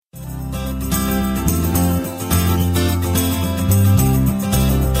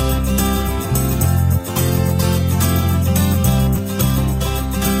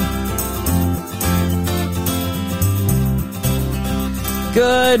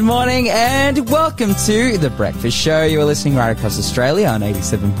Good morning and welcome to The Breakfast Show. You're listening right across Australia on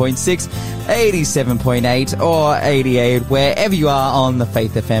 87.6, 87.8 or 88, wherever you are on the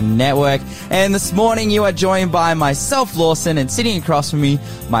Faith FM network. And this morning you are joined by myself, Lawson, and sitting across from me,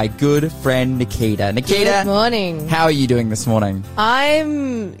 my good friend, Nikita. Nikita. Good morning. How are you doing this morning?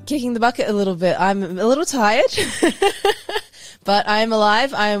 I'm kicking the bucket a little bit. I'm a little tired. But I am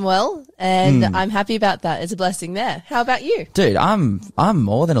alive, I am well, and I'm happy about that. It's a blessing there. How about you? Dude, I'm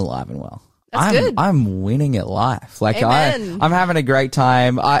more than alive and well. That's good. I'm winning at life. Like Amen. I'm having a great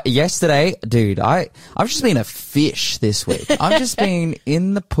time. Yesterday, dude, I've just been a fish this week. I've just been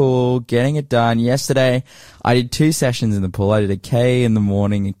in the pool, getting it done. Yesterday, I did 2 sessions in the pool. I did a K in the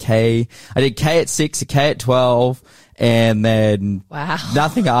morning, I did K at 6, a K at 12. And then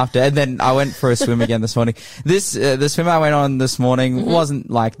nothing after. And then I went for a swim again this morning. The swim I went on this morning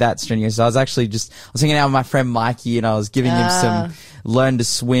wasn't like that strenuous. I was hanging out with my friend Mikey, and I was giving him some learn to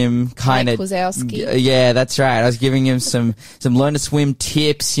swim kind of. Yeah, that's right. I was giving him some learn to swim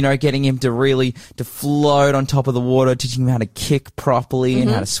tips, getting him to float on top of the water, teaching him how to kick properly and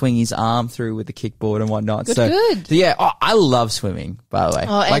how to swing his arm through with the kickboard and whatnot. Good. So yeah, I love swimming, by the way.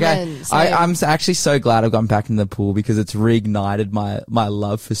 Oh, like amen. I'm actually so glad I've gone back in the pool because it's reignited my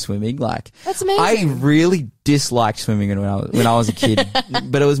love for swimming. Like, that's amazing. I really disliked swimming when I was a kid,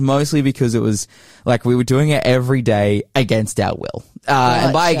 but it was mostly because it was like we were doing it every day against our will.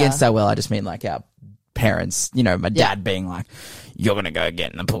 And by against our will, I just mean like our parents, my dad being like, you're going to go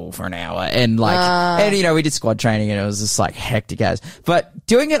get in the pool for an hour. And we did squad training and it was just like hectic as. But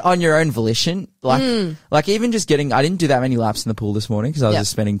doing it on your own volition, like even just I didn't do that many laps in the pool this morning because I was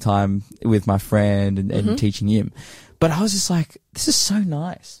just spending time with my friend and teaching him. But I was just like, this is so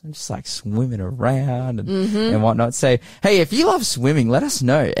nice. I'm just like swimming around and whatnot. So, hey, if you love swimming, let us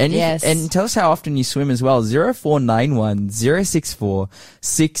know. And and tell us how often you swim as well. 0491 064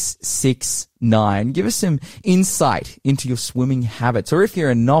 669. Give us some insight into your swimming habits. Or if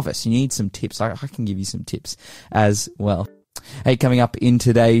you're a novice and you need some tips, I can give you some tips as well. Hey, coming up in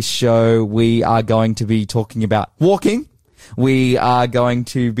today's show, we are going to be talking about walking. We are going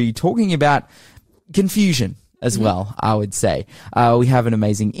to be talking about confusion as well, I would say. We have an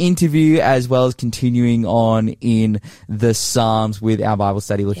amazing interview as well as continuing on in the Psalms with our Bible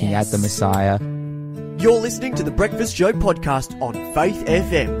study looking at the Messiah. You're listening to the Breakfast Show podcast on Faith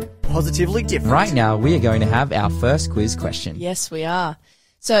FM. Positively different. Right now, we are going to have our first quiz question. Yes, we are.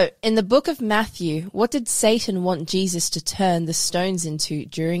 So, in the book of Matthew, what did Satan want Jesus to turn the stones into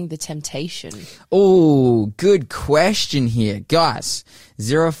during the temptation? Oh, good question here. Guys,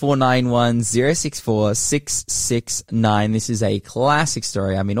 0491 064 669. This is a classic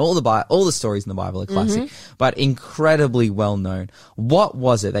story. I mean, all the stories in the Bible are classic, but incredibly well known. What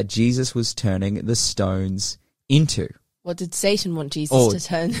was it that Jesus was turning the stones into? What did Satan want Jesus to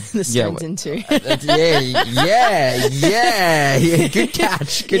turn the stones into? Yeah. Good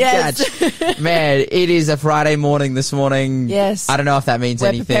catch. Good catch. Man, it is a Friday morning this morning. Yes. I don't know if that means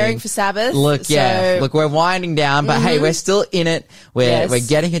anything. We're preparing for Sabbath. Look, we're winding down, but hey, we're still in it. We're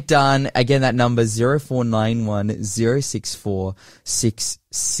getting it done. Again, that number 0491 064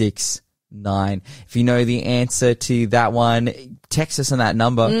 669. If you know the answer to that one, text us on that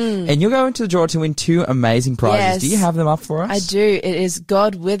number and you'll go into the draw to win 2 amazing prizes. Yes. Do you have them up for us? I do. It is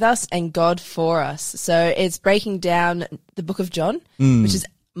God with us and God for us. So it's breaking down the book of John, which is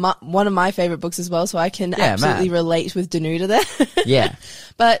one of my favorite books as well. So I can absolutely relate with Danuta there. Yeah.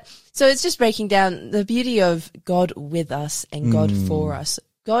 But so it's just breaking down the beauty of God with us and God for us.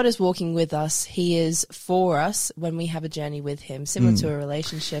 God is walking with us. He is for us when we have a journey with him, similar to a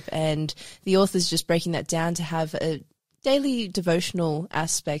relationship. And the author's just breaking that down to have a daily devotional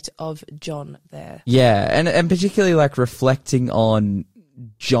aspect of John there. Yeah, and particularly like reflecting on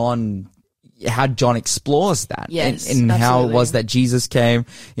John, how John explores that. Yes, and how it was that Jesus came,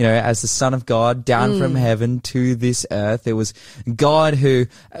 as the Son of God down from heaven to this earth. It was God who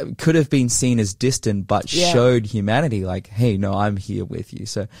could have been seen as distant, but showed humanity like, hey, no, I'm here with you.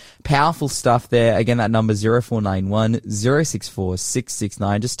 So powerful stuff there. Again, that number 0491 064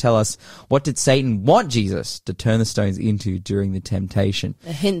 669. Just tell us, what did Satan want Jesus to turn the stones into during the temptation?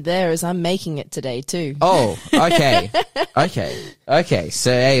 A hint there is I'm making it today too. Oh, okay. Okay.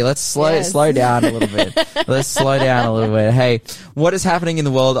 So, hey, let's slow down a little bit. Let's slow down a little bit. Hey, what is happening in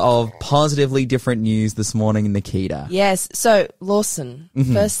the world of positively different news this morning, Nikita? Yes. So, Lawson,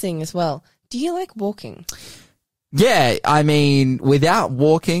 first thing as well. Do you like walking? Yeah. I mean, without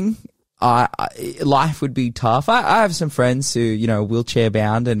walking, life would be tough. I have some friends who, wheelchair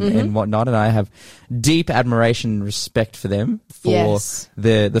bound and whatnot, and I have deep admiration and respect for them for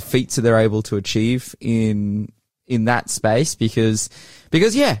the feats that they're able to achieve in in that space because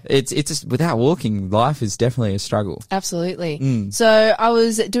yeah, it's just without walking, life is definitely a struggle. Absolutely. So I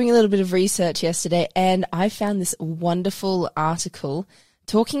was doing a little bit of research yesterday and I found this wonderful article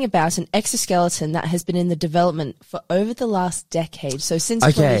talking about an exoskeleton that has been in the development for over the last decade. So since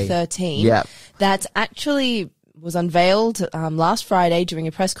 2013, that actually was unveiled last Friday during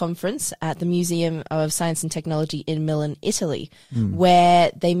a press conference at the Museum of Science and Technology in Milan, Italy,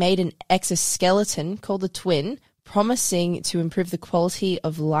 where they made an exoskeleton called the Twin, promising to improve the quality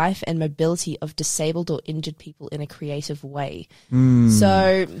of life and mobility of disabled or injured people in a creative way.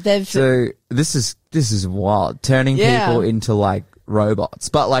 So this is wild, turning people into like robots,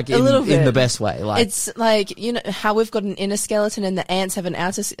 but like in the best way. Like it's like, you know how we've got an inner skeleton and the ants have an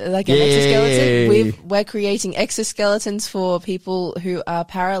outer, like an exoskeleton. We're creating exoskeletons for people who are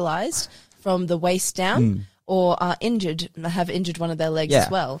paralyzed from the waist down. Or are injured, have injured one of their legs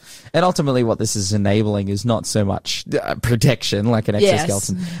as well. And ultimately what this is enabling is not so much protection like an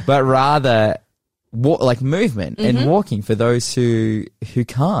exoskeleton, but rather like movement and walking for those who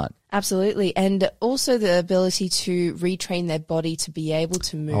can't. Absolutely. And also the ability to retrain their body to be able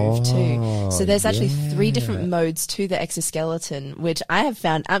to move too. So there's actually 3 different modes to the exoskeleton, which I have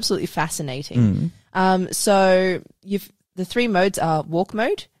found absolutely fascinating. So the 3 modes are walk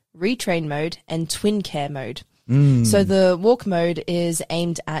mode, retrain mode, and twin care mode. So the walk mode is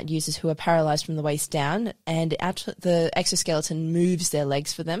aimed at users who are paralyzed from the waist down, and the exoskeleton moves their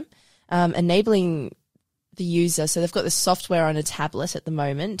legs for them, enabling the user. So they've got this software on a tablet at the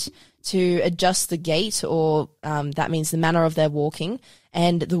moment to adjust the gait, or that means the manner of their walking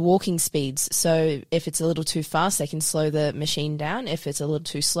and the walking speeds. So if it's a little too fast, they can slow the machine down. If it's a little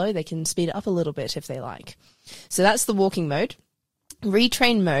too slow, they can speed it up a little bit if they like. So that's the walking mode.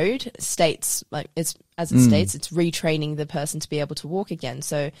 Retrain mode states, like it's retraining the person to be able to walk again.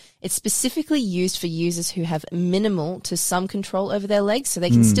 So it's specifically used for users who have minimal to some control over their legs, so they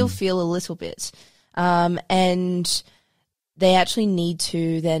can still feel a little bit. And they actually need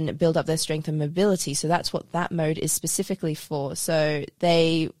to then build up their strength and mobility. So that's what that mode is specifically for. So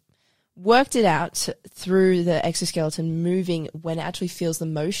they worked it out through the exoskeleton moving when it actually feels the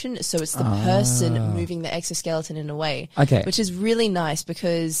motion. So it's the person moving the exoskeleton in a way, which is really nice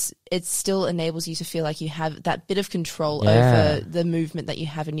because it still enables you to feel like you have that bit of control over the movement that you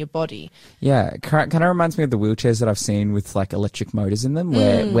have in your body. Yeah, kind of reminds me of the wheelchairs that I've seen with like electric motors in them,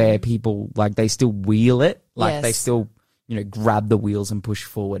 where people like they still wheel it, like they still grab the wheels and push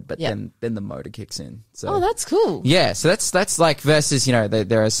forward, but then the motor kicks in. So that's cool. Yeah, so that's like versus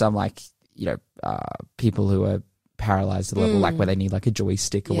there are some like people who are paralyzed at a level like where they need like a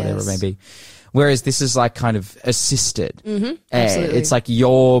joystick or whatever it may be. Whereas this is like kind of assisted. Absolutely. It's like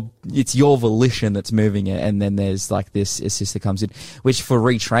it's your volition that's moving it, and then there's like this assist that comes in, which for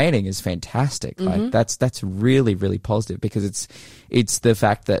retraining is fantastic. Like that's really, really positive because it's the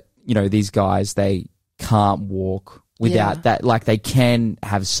fact that, these guys, they can't walk without that. Like they can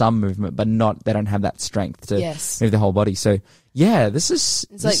have some movement, but they don't have that strength to move the whole body. So yeah, this is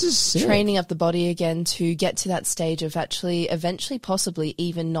sick. Training up the body again to get to that stage of actually eventually possibly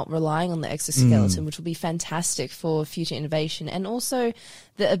even not relying on the exoskeleton, which will be fantastic for future innovation. And also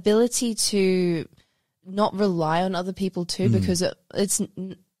the ability to not rely on other people too, because it's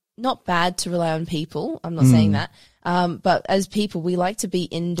not bad to rely on people. I'm not saying that. But as people, we like to be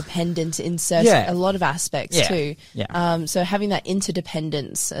independent in a lot of aspects too. Yeah. So having that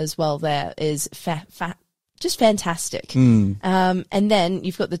interdependence as well there is just fantastic. And then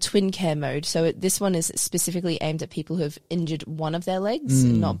you've got the twin care mode. So this one is specifically aimed at people who have injured one of their legs,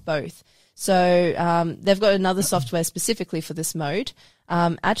 not both. So they've got another software specifically for this mode,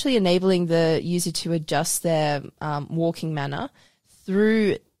 actually enabling the user to adjust their walking manner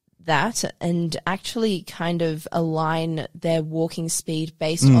through that and actually kind of align their walking speed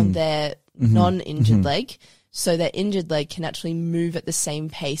based on their non-injured leg. So their injured leg can actually move at the same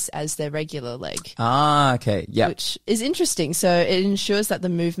pace as their regular leg. Okay. Yeah. Which is interesting. So it ensures that the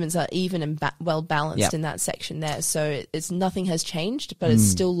movements are even and well balanced in that section there. So it's nothing has changed, but it's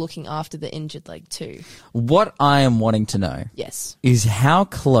still looking after the injured leg too. What I am wanting to know is how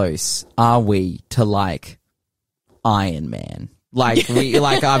close are we to like Iron Man? Like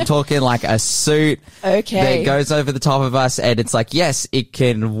I'm talking like a suit that goes over the top of us, and it's like, yes, it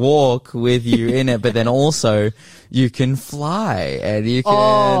can walk with you in it, but then also you can fly and you can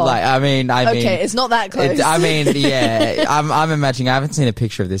okay, it's not that close. I'm imagining. I haven't seen a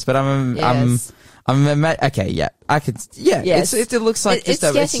picture of this, but it looks like it's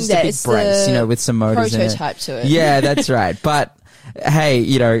just a big brace, with some motors in it. Prototype to it. Yeah, that's right. But hey,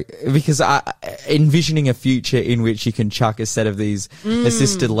 you know, because envisioning a future in which you can chuck a set of these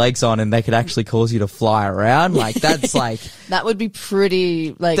assisted legs on and they could actually cause you to fly around, like that's like that would be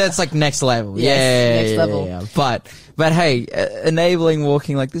pretty like that's like next level. Yes, next level. Yeah. But hey, enabling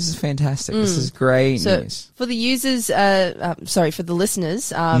walking, like this is fantastic. This is great news. For the users, for the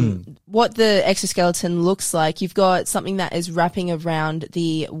listeners, what the exoskeleton looks like, you've got something that is wrapping around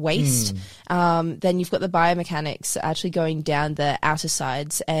the waist. Then you've got the biomechanics actually going down the outer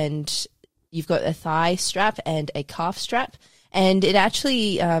sides, and you've got a thigh strap and a calf strap. And it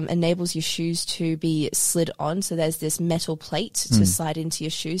actually enables your shoes to be slid on. So there's this metal plate to slide into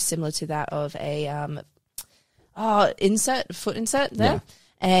your shoes, similar to that of a foot insert there. Yeah.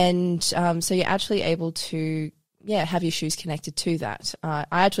 And so you're actually able to have your shoes connected to that. I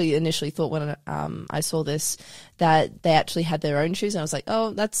actually initially thought when I saw this that they actually had their own shoes, and I was like,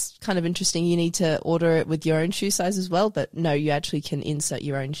 oh, that's kind of interesting. You need to order it with your own shoe size as well. But no, you actually can insert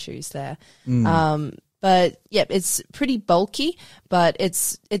your own shoes there. But yeah, it's pretty bulky, but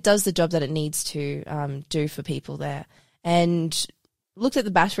it does the job that it needs to do for people there. And looked at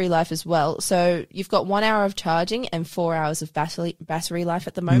the battery life as well. So you've got 1 hour of charging and 4 hours of battery life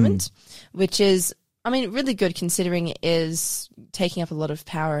at the moment, which is, I mean, really good considering it is taking up a lot of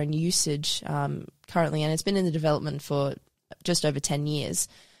power and usage currently, and it's been in the development for just over 10 years.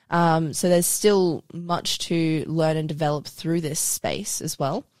 So there's still much to learn and develop through this space as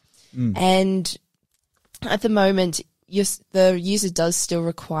well. And at the moment, the user does still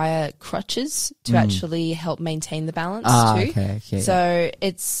require crutches to actually help maintain the balance too. Okay, so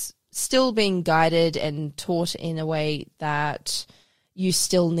it's still being guided and taught in a way that you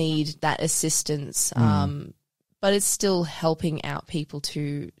still need that assistance, but it's still helping out people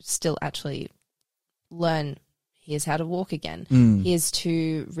to still actually learn, here's how to walk again. Here's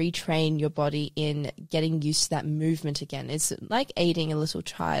to retrain your body in getting used to that movement again. It's like aiding a little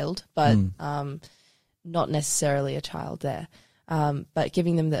child, but not necessarily a child there, but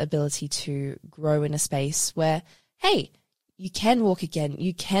giving them the ability to grow in a space where, hey, you can walk again.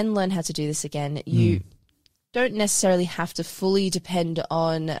 You can learn how to do this again. You don't necessarily have to fully depend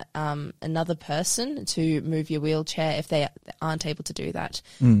on another person to move your wheelchair if they aren't able to do that.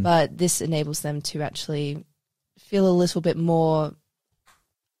 But this enables them to actually feel a little bit more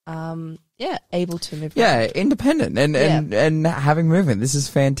able to move around. Independent and having movement. This is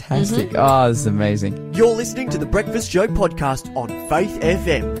fantastic. Oh, this is amazing. You're listening to the Breakfast Show podcast on Faith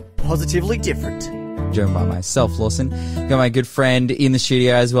FM. Positively different. Joined by myself, Lawson. Got my good friend in the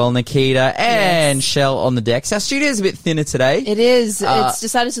studio as well, Nikita, and Shell on the decks. Our studio is a bit thinner today. It is. It's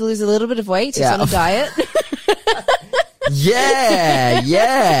decided to lose a little bit of weight. It's on a diet.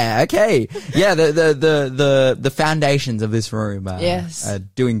 Okay. Yeah, the foundations of this room are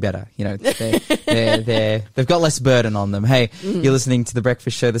doing better. You know, they've got less burden on them. Hey, you're listening to The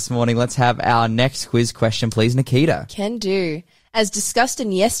Breakfast Show this morning. Let's have our next quiz question, please, Nikita. Can do. As discussed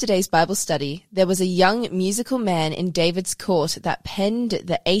in yesterday's Bible study, there was a young musical man in David's court that penned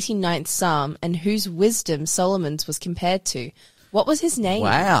the 89th Psalm and whose wisdom Solomon's was compared to. What was his name?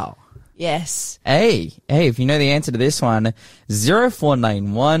 Wow. Yes. Hey, if you know the answer to this one,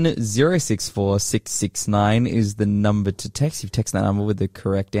 0491 064 669 is the number to text. You've texted that number with the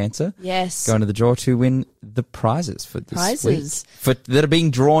correct answer. Yes. Go into the draw to win the prizes for this week. That are being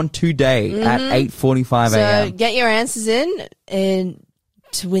drawn today at 8:45 a.m. So get your answers in and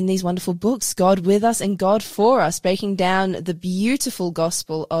to win these wonderful books, God With Us and God For Us, breaking down the beautiful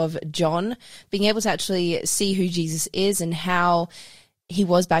gospel of John, being able to actually see who Jesus is and how he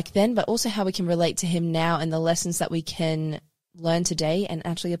was back then, but also how we can relate to him now and the lessons that we can learn today and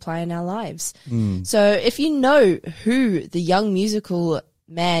actually apply in our lives. So if you know who the young musical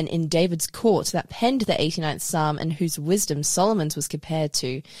man in David's court that penned the 89th Psalm and whose wisdom Solomon's was compared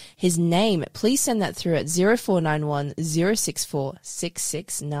to, his name, please send that through at 0491 064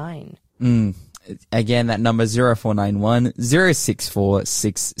 669. Again, that number 0491 064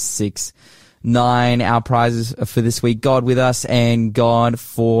 669. Our prizes for this week, God With Us and God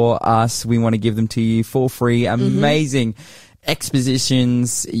For Us. We want to give them to you for free. Amazing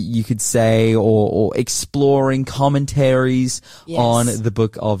expositions, you could say, or exploring commentaries on the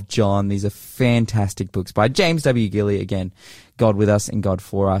book of John. These are fantastic books by James W. Gilley. Again, God With Us and God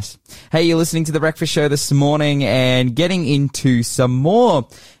For Us. Hey, you're listening to The Breakfast Show this morning and getting into some more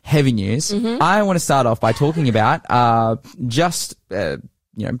heavy news. I want to start off by talking about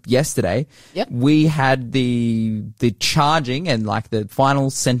yesterday, we had the charging and like the final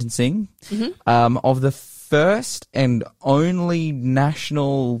sentencing of the first and only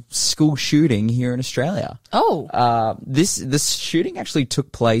national school shooting here in Australia. Oh. This shooting actually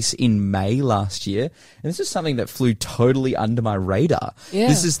took place in May last year, and this is something that flew totally under my radar. Yeah.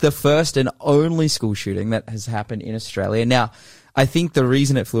 This is the first and only school shooting that has happened in Australia. Now, I think the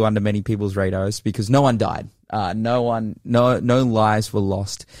reason it flew under many people's radars is because no one died. No lives were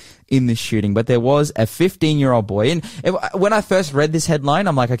lost in this shooting, but there was a 15-year-old boy. And when I first read this headline,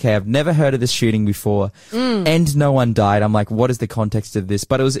 I'm like, okay, I've never heard of this shooting before, and no one died. I'm like, what is the context of this?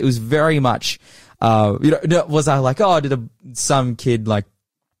 But it was very much, was I like, oh, did some kid like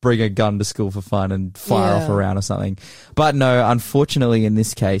bring a gun to school for fun and fire off around or something? But no, unfortunately, in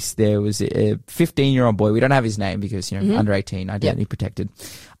this case, there was a 15-year-old boy. We don't have his name because, under 18, identity protected,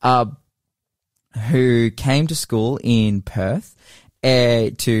 who came to school in Perth,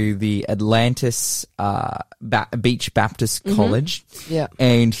 to the Atlantis Beach Baptist College. Yeah.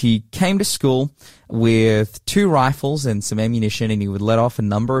 And he came to school with 2 rifles and some ammunition, and he would let off a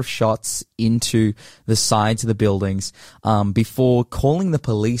number of shots into the sides of the buildings before calling the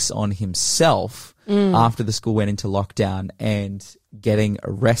police on himself after the school went into lockdown and getting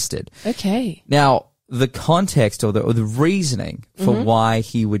arrested. Okay. Now, the context or the reasoning for why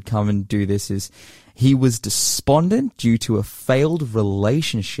he would come and do this is he was despondent due to a failed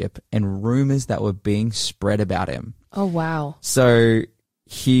relationship and rumors that were being spread about him. Oh, wow. So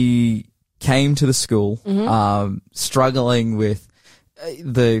he came to the school, struggling with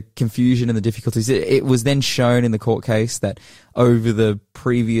the confusion and the difficulties. It was then shown in the court case that over the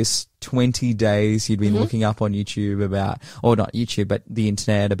previous 20 days, he'd been looking up on YouTube about, or not YouTube, but the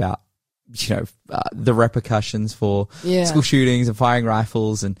internet about, the repercussions for school shootings and firing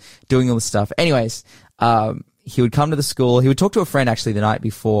rifles and doing all this stuff. Anyways, he would come to the school. He would talk to a friend actually the night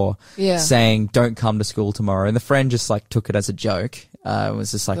before saying, don't come to school tomorrow. And the friend just like took it as a joke. It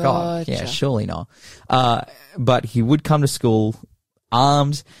was just like, oh yeah, surely not. But he would come to school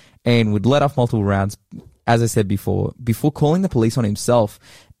armed and would let off multiple rounds, as I said before calling the police on himself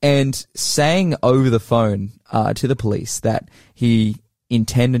and saying over the phone, to the police that he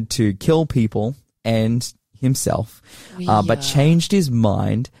intended to kill people and himself, but changed his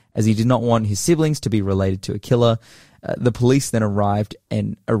mind as he did not want his siblings to be related to a killer. The police then arrived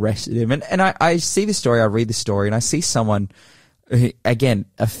and arrested him. And I see this story, I read the story, and I see someone, again,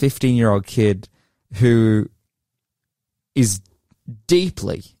 a 15-year-old kid who is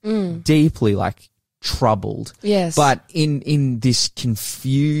deeply like troubled. Yes. But in this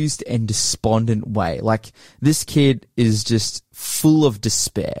confused and despondent way. Like this kid is just full of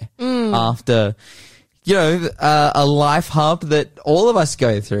despair after, a life hump that all of us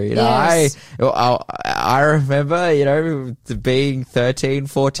go through. Yes. I remember, being 13,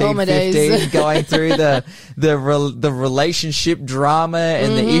 14, 15, going through the relationship drama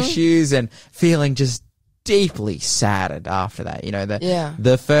and the issues and feeling just deeply saddened after that.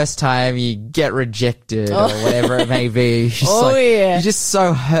 The first time you get rejected or whatever it may be, you're just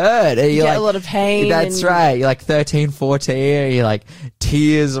so hurt. And you get a lot of pain. That's right. You're like 13, 14, and you're like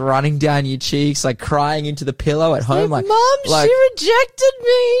tears running down your cheeks, like crying into the pillow at home. Like, Mom, she rejected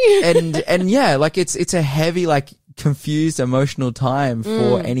me. and yeah, like it's a heavy, like confused, emotional time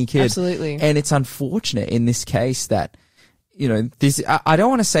for any kid. Absolutely. And it's unfortunate in this case that, I don't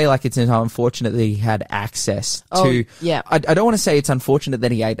want to say like it's unfortunate that he had access to. Yeah. I don't want to say it's unfortunate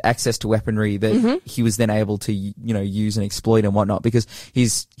that he had access to weaponry that he was then able to, use and exploit and whatnot, because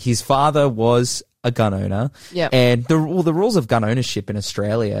his father was a gun owner. Yeah. And the rules of gun ownership in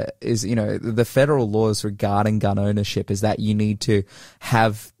Australia is, the federal laws regarding gun ownership is that you need to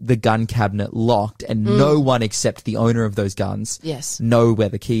have the gun cabinet locked and no one except the owner of those guns know where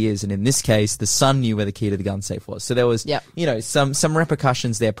the key is. And in this case, the son knew where the key to the gun safe was. So there was, some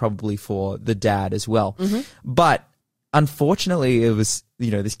repercussions there probably for the dad as well. But unfortunately, it was,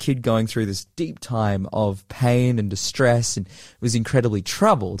 this kid going through this deep time of pain and distress and was incredibly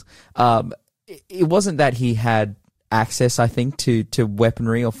troubled. It wasn't that he had access, I think, to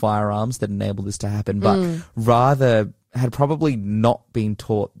weaponry or firearms that enabled this to happen, but rather had probably not been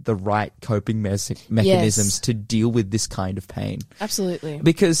taught the right coping mechanisms to deal with this kind of pain. Absolutely.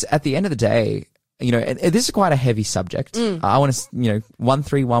 Because at the end of the day, and this is quite a heavy subject. I want to,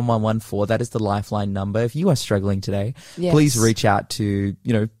 131114, that is the Lifeline number. If you are struggling today, please reach out to,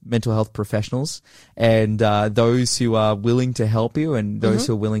 mental health professionals and those who are willing to help you and those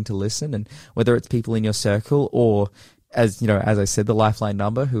who are willing to listen, and whether it's people in your circle or, as I said, the Lifeline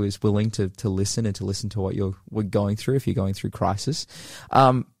number, who is willing to listen and to listen to what we're going through if you're going through crisis.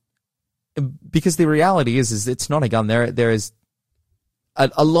 Because the reality is it's not a gun. There is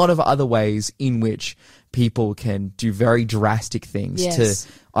a lot of other ways in which people can do very drastic things Yes.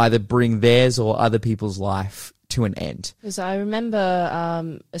 to either bring theirs or other people's life to an end. Because I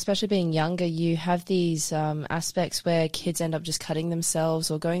remember, especially being younger, you have these aspects where kids end up just cutting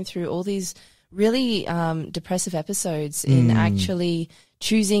themselves or going through all these really depressive episodes in actually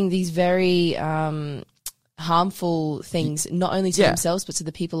choosing these very harmful things, not only to themselves but to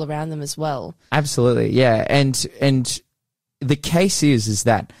the people around them as well. Absolutely, yeah. And the case is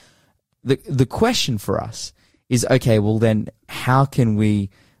that the question for us is, okay, well then how can we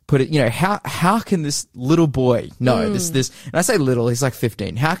put it, how can this little boy know this, and I say little, he's like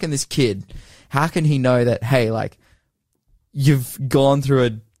 15. How can this kid, how can he know that, hey, like, you've gone through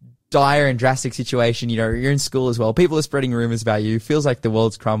a dire and drastic situation, you're in school as well. People are spreading rumors about you. Feels like the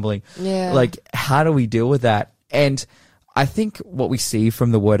world's crumbling. Yeah. Like, how do we deal with that? And I think what we see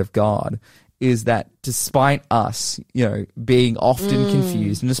from the Word of God is that despite us, being often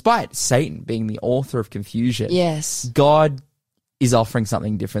confused, and despite Satan being the author of confusion, Yes. God is offering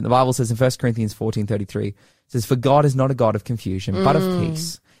something different. The Bible says in 1 Corinthians 14:33, it says, "For God is not a God of confusion, but of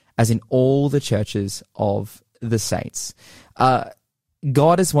peace, as in all the churches of the saints."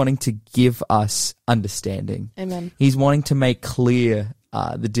 God is wanting to give us understanding. Amen. He's wanting to make clear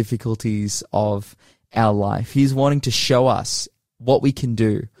the difficulties of our life. He's wanting to show us what we can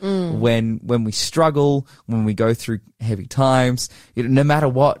do when we struggle, when we go through heavy times, no matter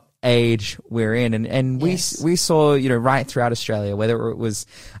what age we're in. And we saw, right throughout Australia, whether it was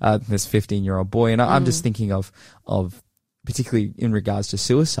this 15-year-old boy, and I'm just thinking of particularly in regards to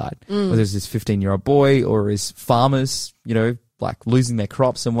suicide, whether it's this 15-year-old boy or his farmers, like losing their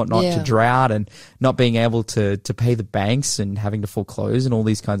crops and whatnot to drought and not being able to pay the banks and having to foreclose and all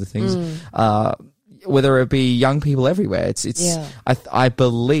these kinds of things. Whether it be young people everywhere, I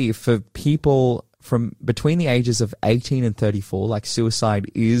believe for people from between the ages of 18 and 34, like suicide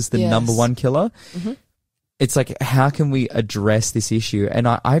is the number one killer. It's like, how can we address this issue? And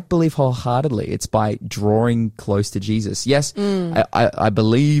I believe wholeheartedly it's by drawing close to Jesus. Yes, I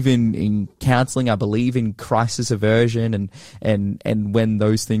believe in counseling. I believe in crisis aversion and when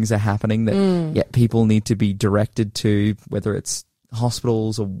those things are happening that people need to be directed to, whether it's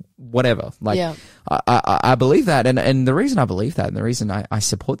hospitals or whatever. I believe that. And the reason I believe that and the reason I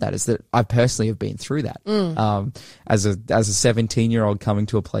support that is that I personally have been through that. As a 17-year-old coming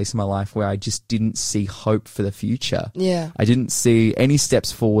to a place in my life where I just didn't see hope for the future. Yeah. I didn't see any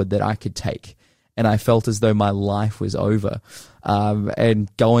steps forward that I could take. And I felt as though my life was over.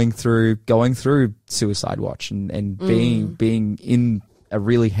 And going through suicide watch and being in a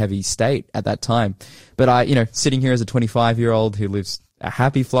really heavy state at that time. But sitting here as a 25-year-old who lives a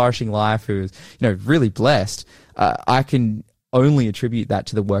happy, flourishing life, who is, really blessed, I can only attribute that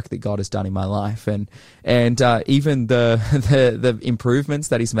to the work that God has done in my life and even the improvements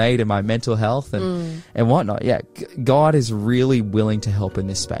that He's made in my mental health and whatnot. Yeah, God is really willing to help in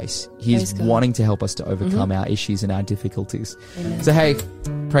this space. He's wanting to help us to overcome our issues and our difficulties. Amen. So hey,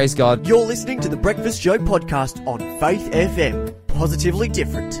 praise God. You're listening to the Breakfast Show podcast on Faith FM. Positively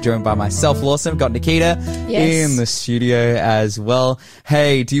different. Joined by myself, Lawson. I've got Nikita in the studio as well.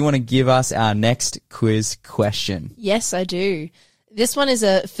 Hey, do you want to give us our next quiz question? Yes, I do. This one is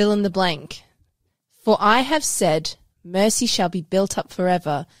a fill in the blank. For I have said, mercy shall be built up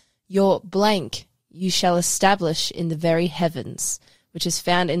forever. Your blank you shall establish in the very heavens, which is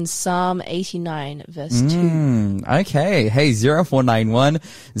found in Psalm 89, verse 2. Okay. Hey, 0491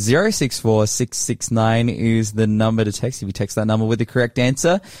 064 669 is the number to text. If you text that number with the correct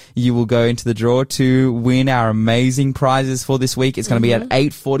answer, you will go into the draw to win our amazing prizes for this week. It's going to be at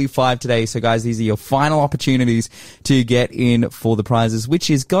 8:45 today. So guys, these are your final opportunities to get in for the prizes, which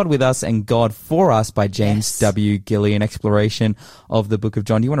is God with Us and God for Us by James W. Gilly, an exploration of the book of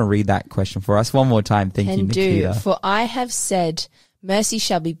John. Do you want to read that question for us one more time? Thank you, Nikita. For I have said, mercy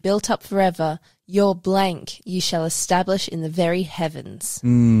shall be built up forever. Your blank you shall establish in the very heavens.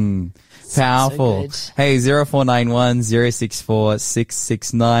 Powerful. So hey, 0491 064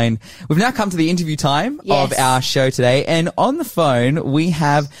 669. We've now come to the interview time of our show today. And on the phone, we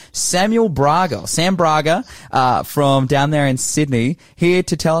have Sam Braga, from down there in Sydney, here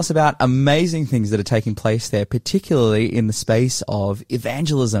to tell us about amazing things that are taking place there, particularly in the space of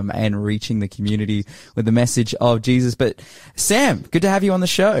evangelism and reaching the community with the message of Jesus. But Sam, good to have you on the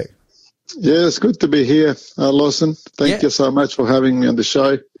show. Yeah, it's good to be here, Lawson. Thank you so much for having me on the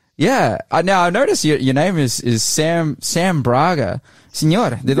show. Yeah. Now, I noticed your name is Sam Braga.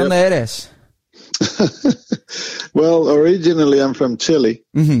 Señor, ¿de dónde eres? Well, originally I'm from Chile.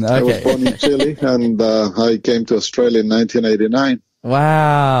 Okay. I was born in Chile and I came to Australia in 1989.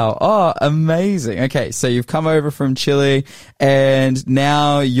 Wow. Oh, amazing. Okay. So you've come over from Chile and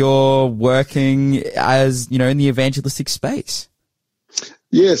now you're working as, in the evangelistic space.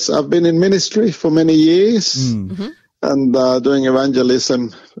 Yes, I've been in ministry for many years and doing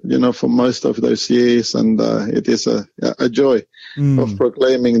evangelism, for most of those years. And it is a joy of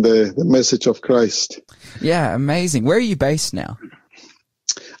proclaiming the message of Christ. Yeah, amazing. Where are you based now?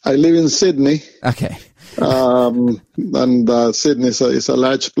 I live in Sydney. Okay. And Sydney is a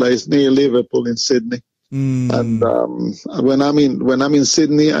large place near Liverpool in Sydney. And when I'm in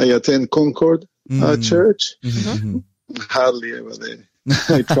Sydney, I attend Concord Church. Hardly ever there.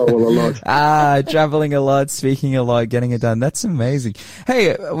 I travel a lot. Traveling a lot, speaking a lot, getting it done. That's amazing.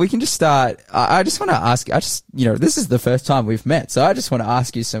 Hey, we can just start. I just want to ask, this is the first time we've met, so I just want to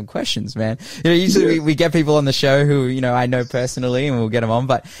ask you some questions, man. Usually we get people on the show who, I know personally and we'll get them on,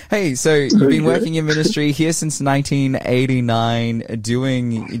 but hey, so you've been working in ministry here since 1989,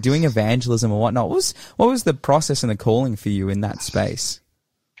 doing evangelism and whatnot. What was the process and the calling for you in that space?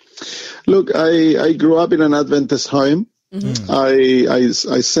 Look, I grew up in an Adventist home. I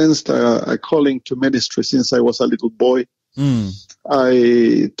sensed a calling to ministry since I was a little boy.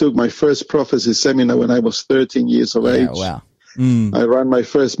 I took my first prophecy seminar when I was 13 years of age. Wow. I ran my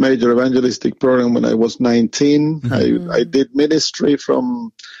first major evangelistic program when I was 19. I did ministry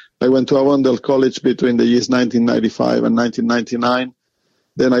I went to Avondale College between the years 1995 and 1999.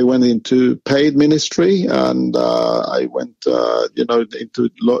 Then I went into paid ministry and I went, into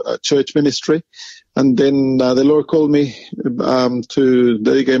church ministry. And then the Lord called me to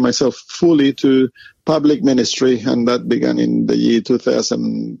dedicate myself fully to public ministry, and that began in the year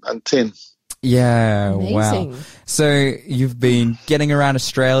 2010. Yeah, amazing. Wow. So you've been getting around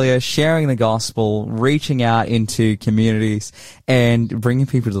Australia, sharing the gospel, reaching out into communities and bringing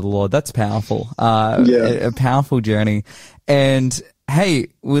people to the Lord. That's powerful. A powerful journey. And hey,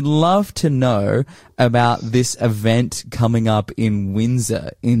 we'd love to know about this event coming up in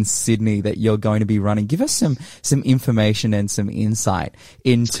Windsor in Sydney that you're going to be running. Give us some information and some insight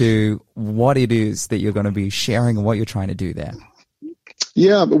into what it is that you're going to be sharing and what you're trying to do there.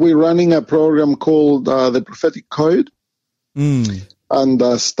 Yeah, we're running a program called the Prophetic Code. And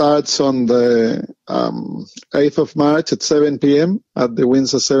starts on the 8th of March at 7 p.m. at the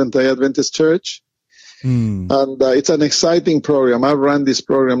Windsor Seventh-day Adventist Church. And it's an exciting program. I've run this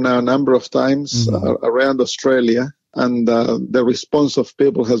program now a number of times around Australia, and the response of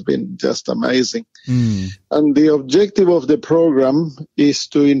people has been just amazing. And the objective of the program is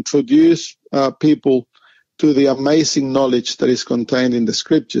to introduce people to the amazing knowledge that is contained in the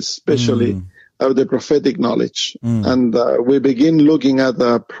scriptures, especially of the prophetic knowledge. And we begin looking at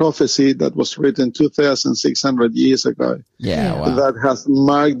a prophecy that was written 2,600 years ago. That has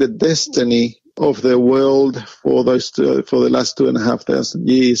marked the destiny of the world for the last 2,500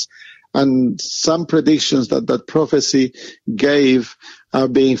 years. And some predictions that prophecy gave are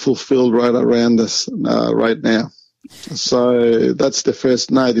being fulfilled right around us right now. So that's the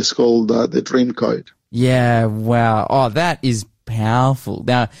first night. It's called the Dream Code. Yeah, wow. Oh, that is powerful.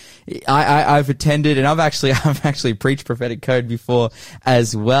 Now, I've attended and I've actually preached prophetic code before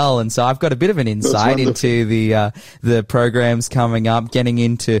as well, and so I've got a bit of an insight into the programs coming up, getting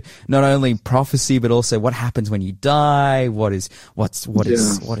into not only prophecy but also what happens when you die, what is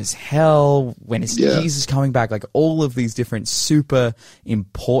hell, when is Jesus coming back, like all of these different super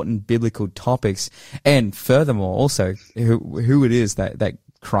important biblical topics, and furthermore also who it is that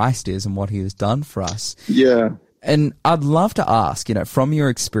Christ is and what he has done for us. Yeah. And I'd love to ask, from your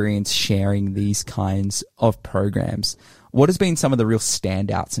experience sharing these kinds of programs, what has been some of the real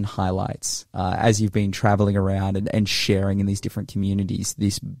standouts and highlights as you've been traveling around and sharing in these different communities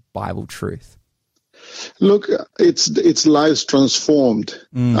this Bible truth? Look, it's lives transformed.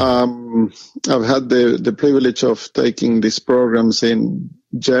 I've had the privilege of taking these programs in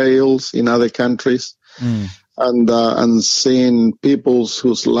jails in other countries. And seeing people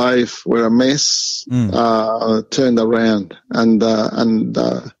whose life were a mess turned around, and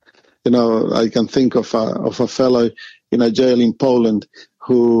I can think of a fellow in a jail in Poland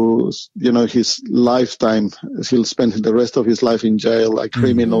who, his lifetime, he'll spend the rest of his life in jail, a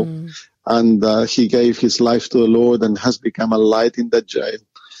criminal, and he gave his life to the Lord and has become a light in that jail.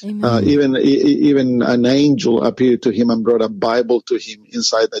 Even an angel appeared to him and brought a Bible to him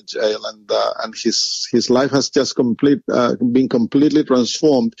inside the jail, and his life has just been completely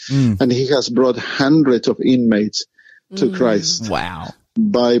transformed, and he has brought hundreds of inmates to Christ. Wow!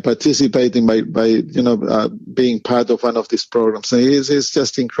 By participating, by being part of one of these programs, and it's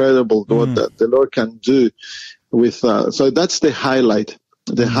just incredible what the Lord can do with. So that's the highlight.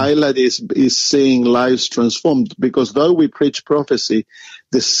 The highlight is seeing lives transformed, because though we preach prophecy,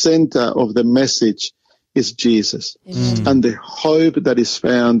 the center of the message is Jesus and the hope that is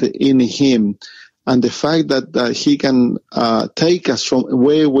found in him, and the fact that he can take us from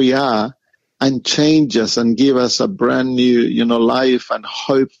where we are and change us and give us a brand new, life and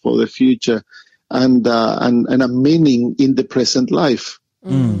hope for the future, and a meaning in the present life.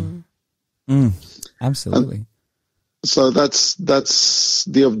 Absolutely. So that's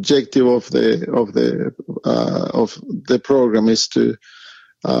the objective of the program, is to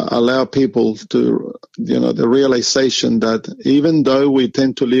allow people to, the realization that even though we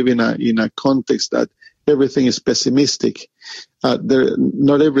tend to live in a context that everything is pessimistic,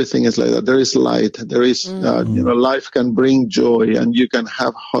 not everything is like that. There is light. There is, life can bring joy, and you can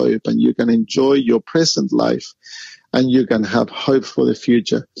have hope, and you can enjoy your present life, and you can have hope for the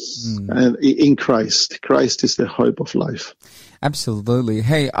future. And in Christ is the hope of life. Absolutely.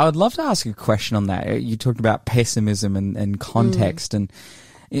 Hey, I would love to ask a question on that. You talked about pessimism and context, and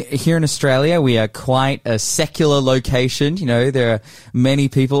here in Australia, we are quite a secular location. There are many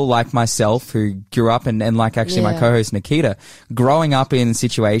people like myself who grew up, and like actually my co-host Nikita, growing up in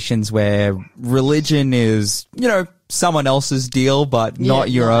situations where religion is, someone else's deal, but not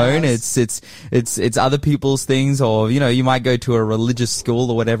your own. It's other people's things, or, you might go to a religious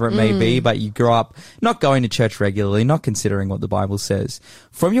school or whatever it may be, but you grow up not going to church regularly, not considering what the Bible says.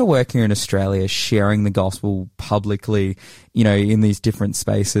 From your work here in Australia, sharing the gospel publicly, in these different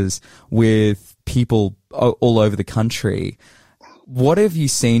spaces with people all over the country, what have you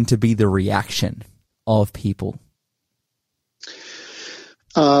seen to be the reaction of people?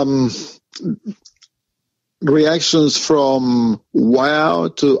 Reactions from wow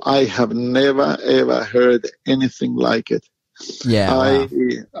to I have never ever heard anything like it. Yeah.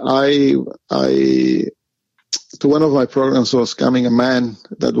 I to one of my programs was coming a man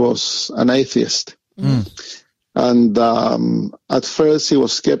that was an atheist. And at first he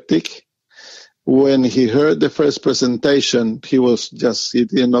was skeptic. When he heard the first presentation, he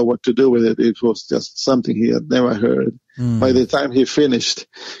didn't know what to do with it. It was just something he had never heard. By the time he finished,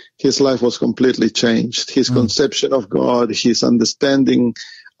 his life was completely changed. His conception of God, his understanding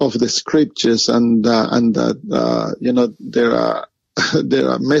of the scriptures, and that there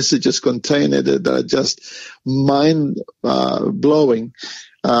are messages contained that are just mind blowing.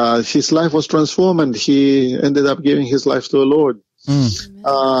 His life was transformed, and he ended up giving his life to the Lord.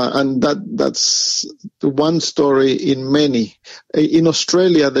 And that's one story in many. In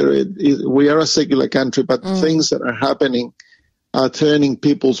Australia, we are a secular country, but things that are happening are turning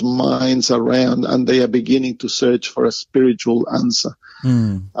people's minds around, and they are beginning to search for a spiritual answer.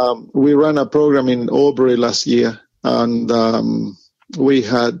 We ran a program in Albury last year, and we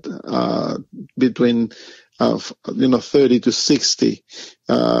had between 30 to 60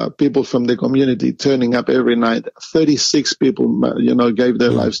 people from the community turning up every night. 36 people, gave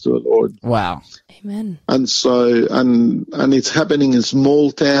their lives to the Lord. Wow. Amen. And so, and it's happening in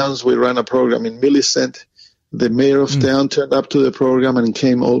small towns. We ran a program in Millicent. The mayor of town turned up to the program and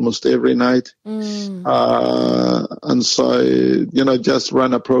came almost every night. And so, just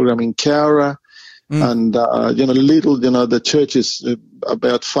ran a program in Cowra. And, the church is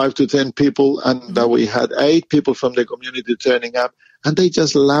about 5 to 10 people, and we had 8 people from the community turning up, and they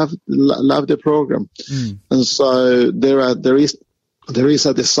just loved the program. And so there is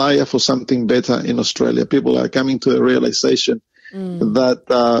a desire for something better in Australia. People are coming to the realization that,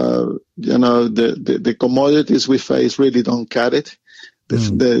 the commodities we face really don't cut it.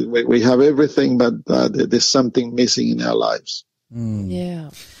 We have everything, but there's something missing in our lives. Yeah.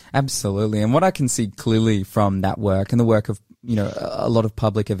 Absolutely. And what I can see clearly from that work and the work of, a lot of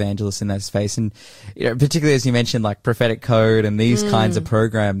public evangelists in that space, and, particularly as you mentioned, like Prophetic Code and these kinds of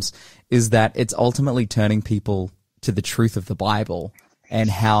programs, is that it's ultimately turning people to the truth of the Bible and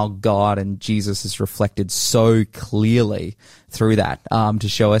how God and Jesus is reflected so clearly through that, to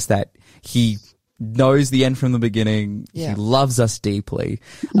show us that he knows the end from the beginning. Yeah. He loves us deeply.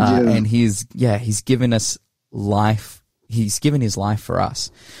 And he's given us life. He's given his life for us.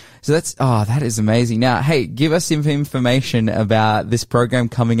 So that is amazing. Now, hey, give us some information about this program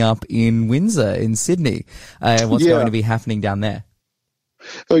coming up in Windsor, in Sydney, and what's going to be happening down there.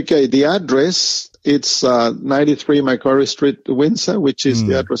 Okay, the address, it's 93 Macquarie Street, Windsor, which is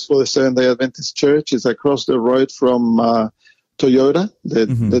the address for the Seventh-day Adventist Church. It's across the road from Toyota, the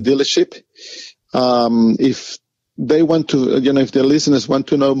dealership. If they want to, if the listeners want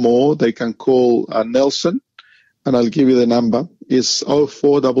to know more, they can call Nelson. And I'll give you the number. It's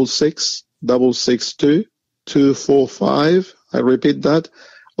 0466 662 245. I repeat that,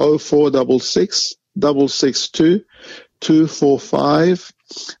 0466 662 245,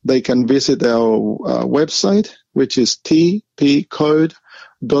 they can visit our website, which is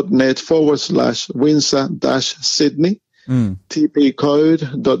tpcode.net/Windsor-Sydney.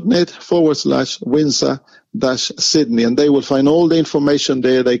 tpcode.net/Windsor-Sydney, and they will find all the information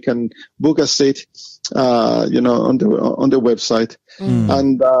there. They can book a seat, on the website.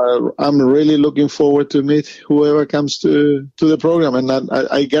 And I'm really looking forward to meet whoever comes to the program, and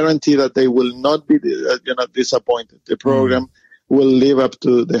I guarantee that they will not be disappointed. The program will live up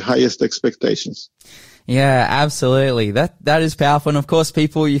to the highest expectations. Yeah, absolutely. That is powerful. And of course,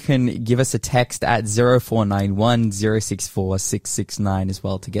 people, you can give us a text at 0491 064 669 as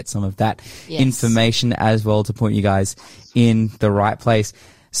well to get some of that information as well to point you guys in the right place.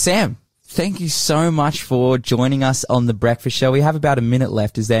 Sam, thank you so much for joining us on The Breakfast Show. We have about a minute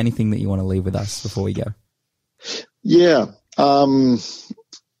left. Is there anything that you want to leave with us before we go? Yeah. The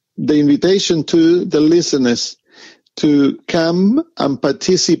invitation to the listeners to come and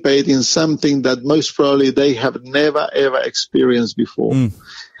participate in something that most probably they have never, ever experienced before.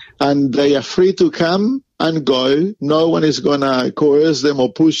 And they are free to come and go. No one is going to coerce them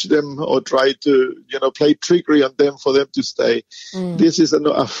or push them or try to, play trickery on them for them to stay. This is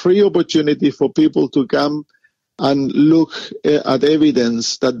a free opportunity for people to come and look at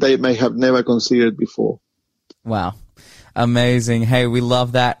evidence that they may have never considered before. Wow. Amazing. Hey, we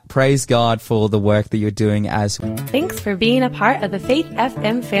love that. Praise God for the work that you're doing as well. Thanks for being a part of the Faith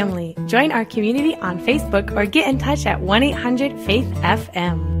FM family. Join our community on Facebook or get in touch at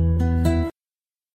 1-800-FAITH-FM.